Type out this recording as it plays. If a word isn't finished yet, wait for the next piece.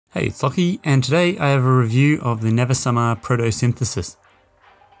Hey, it's Lockie, and today I have a review of the Neversummer Proto Synthesis.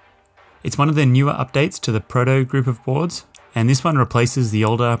 It's one of the newer updates to the Proto group of boards, and this one replaces the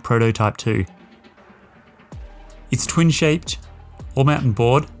older Proto Type Two. It's a twin-shaped, all-mountain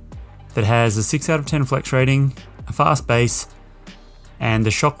board that has a 6 out of 10 flex rating, a fast base, and the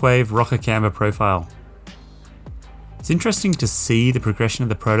Shockwave rocker camber profile. It's interesting to see the progression of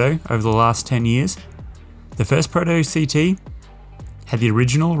the Proto over the last 10 years. The first Proto CT had the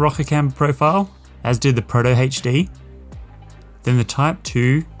original rocker camber profile, as did the Proto HD. Then the Type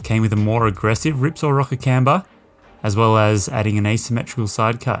 2 came with a more aggressive ripsaw rocker camber, as well as adding an asymmetrical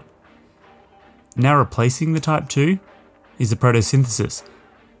side cut. Now replacing the Type 2 is the Proto Synthesis,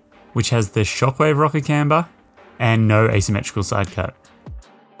 which has the Shockwave rocker camber and no asymmetrical side cut.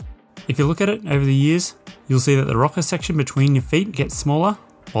 If you look at it over the years, you'll see that the rocker section between your feet gets smaller,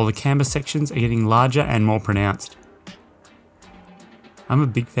 while the camber sections are getting larger and more pronounced. I'm a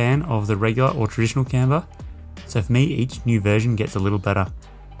big fan of the regular or traditional camber, so for me each new version gets a little better.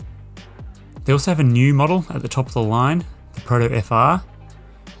 They also have a new model at the top of the line, the Proto FR,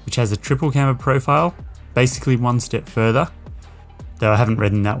 which has a triple camber profile, basically one step further, though I haven't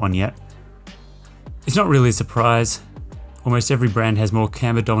ridden that one yet. It's not really a surprise. Almost every brand has more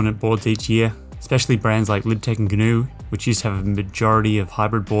camber dominant boards each year, especially brands like Libtech and GNU, which used to have a majority of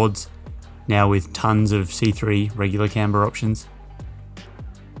hybrid boards, now with tons of C3 regular camber options.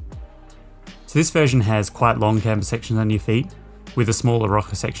 So this version has quite long camber sections under your feet, with a smaller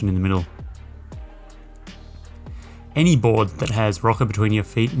rocker section in the middle. Any board that has rocker between your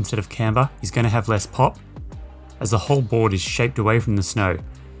feet instead of camber is going to have less pop, as the whole board is shaped away from the snow,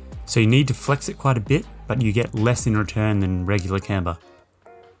 so you need to flex it quite a bit, but you get less in return than regular camber.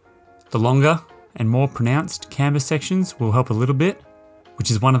 The longer and more pronounced camber sections will help a little bit,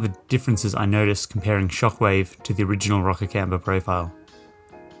 which is one of the differences I noticed comparing Shockwave to the original rocker camber profile.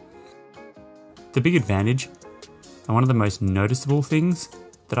 The big advantage, and one of the most noticeable things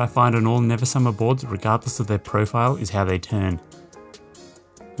that I find on all Neversummer boards, regardless of their profile, is how they turn.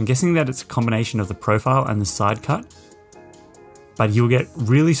 I'm guessing that it's a combination of the profile and the side cut, but you'll get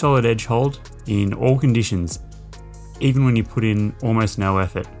really solid edge hold in all conditions, even when you put in almost no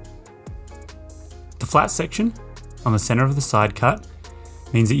effort. The flat section on the center of the side cut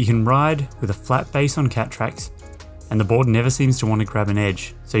means that you can ride with a flat base on cat tracks, and the board never seems to want to grab an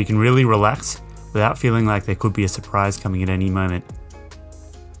edge, so you can really relax without feeling like there could be a surprise coming at any moment.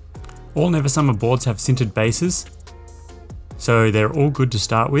 All Neversummer boards have sintered bases, so they're all good to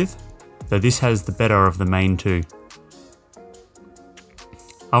start with, though this has the better of the main two.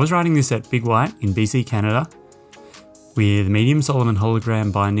 I was riding this at Big White in BC, Canada, with medium Solomon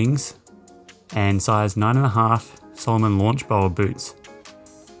hologram bindings and size 9.5 Solomon launch boa boots.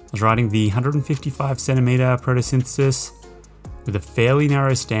 I was riding the 155cm Proto Synthesis with a fairly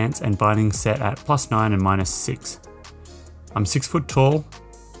narrow stance and bindings set at +9 and -6. I'm 6 foot tall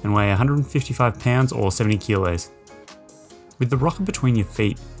and weigh 155 pounds or 70 kilos. With the rocker between your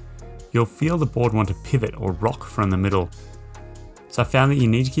feet, you'll feel the board want to pivot or rock from the middle. So I found that you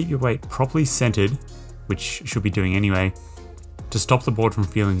need to keep your weight properly centered, which you should be doing anyway, to stop the board from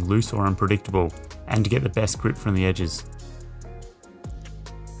feeling loose or unpredictable, and to get the best grip from the edges.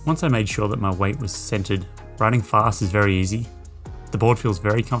 Once I made sure that my weight was centered, riding fast is very easy. The board feels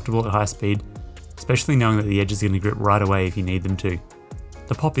very comfortable at high speed, especially knowing that the edges are going to grip right away if you need them to.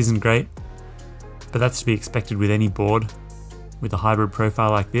 The pop isn't great, but that's to be expected with any board with a hybrid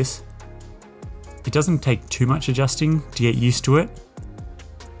profile like this. It doesn't take too much adjusting to get used to it,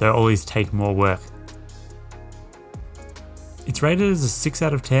 they'll always take more work. It's rated as a 6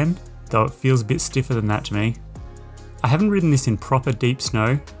 out of 10, though it feels a bit stiffer than that to me. I haven't ridden this in proper deep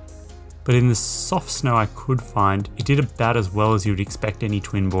snow, but in the soft snow I could find, it did about as well as you would expect any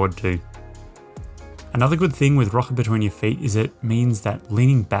twin board to. Another good thing with rocker between your feet is it means that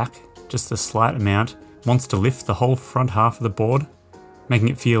leaning back just a slight amount wants to lift the whole front half of the board, making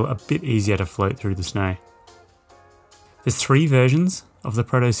it feel a bit easier to float through the snow. There's 3 versions of the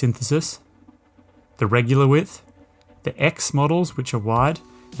Proto Synthesis: the regular width, the X models which are wide,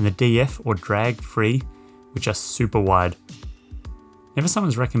 and the DF or drag free, which are super wide.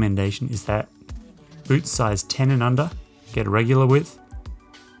 Neversummer's recommendation is that boots size 10 and under get a regular width,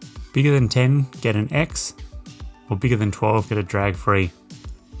 bigger than 10 get an X, or bigger than 12 get a drag free.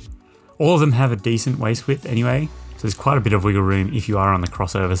 All of them have a decent waist width anyway, so there's quite a bit of wiggle room if you are on the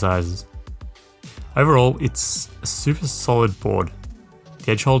crossover sizes. Overall, it's a super solid board.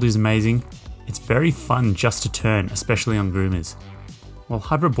 The edge hold is amazing. It's very fun just to turn, especially on groomers. While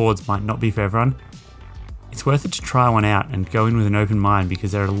hybrid boards might not be for everyone, it's worth it to try one out and go in with an open mind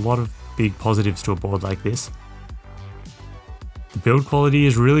because there are a lot of big positives to a board like this. The build quality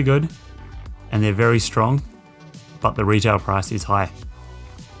is really good, and they're very strong, but the retail price is high.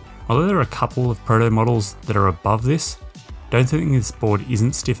 Although there are a couple of Proto models that are above this, don't think this board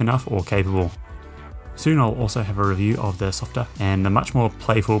isn't stiff enough or capable. Soon I'll also have a review of the softer and the much more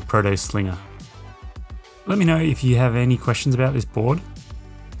playful Proto Slinger. Let me know if you have any questions about this board,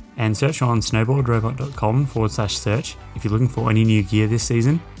 and search on snowboardrobot.com/search if you're looking for any new gear this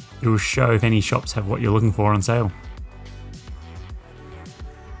season. It will show if any shops have what you're looking for on sale.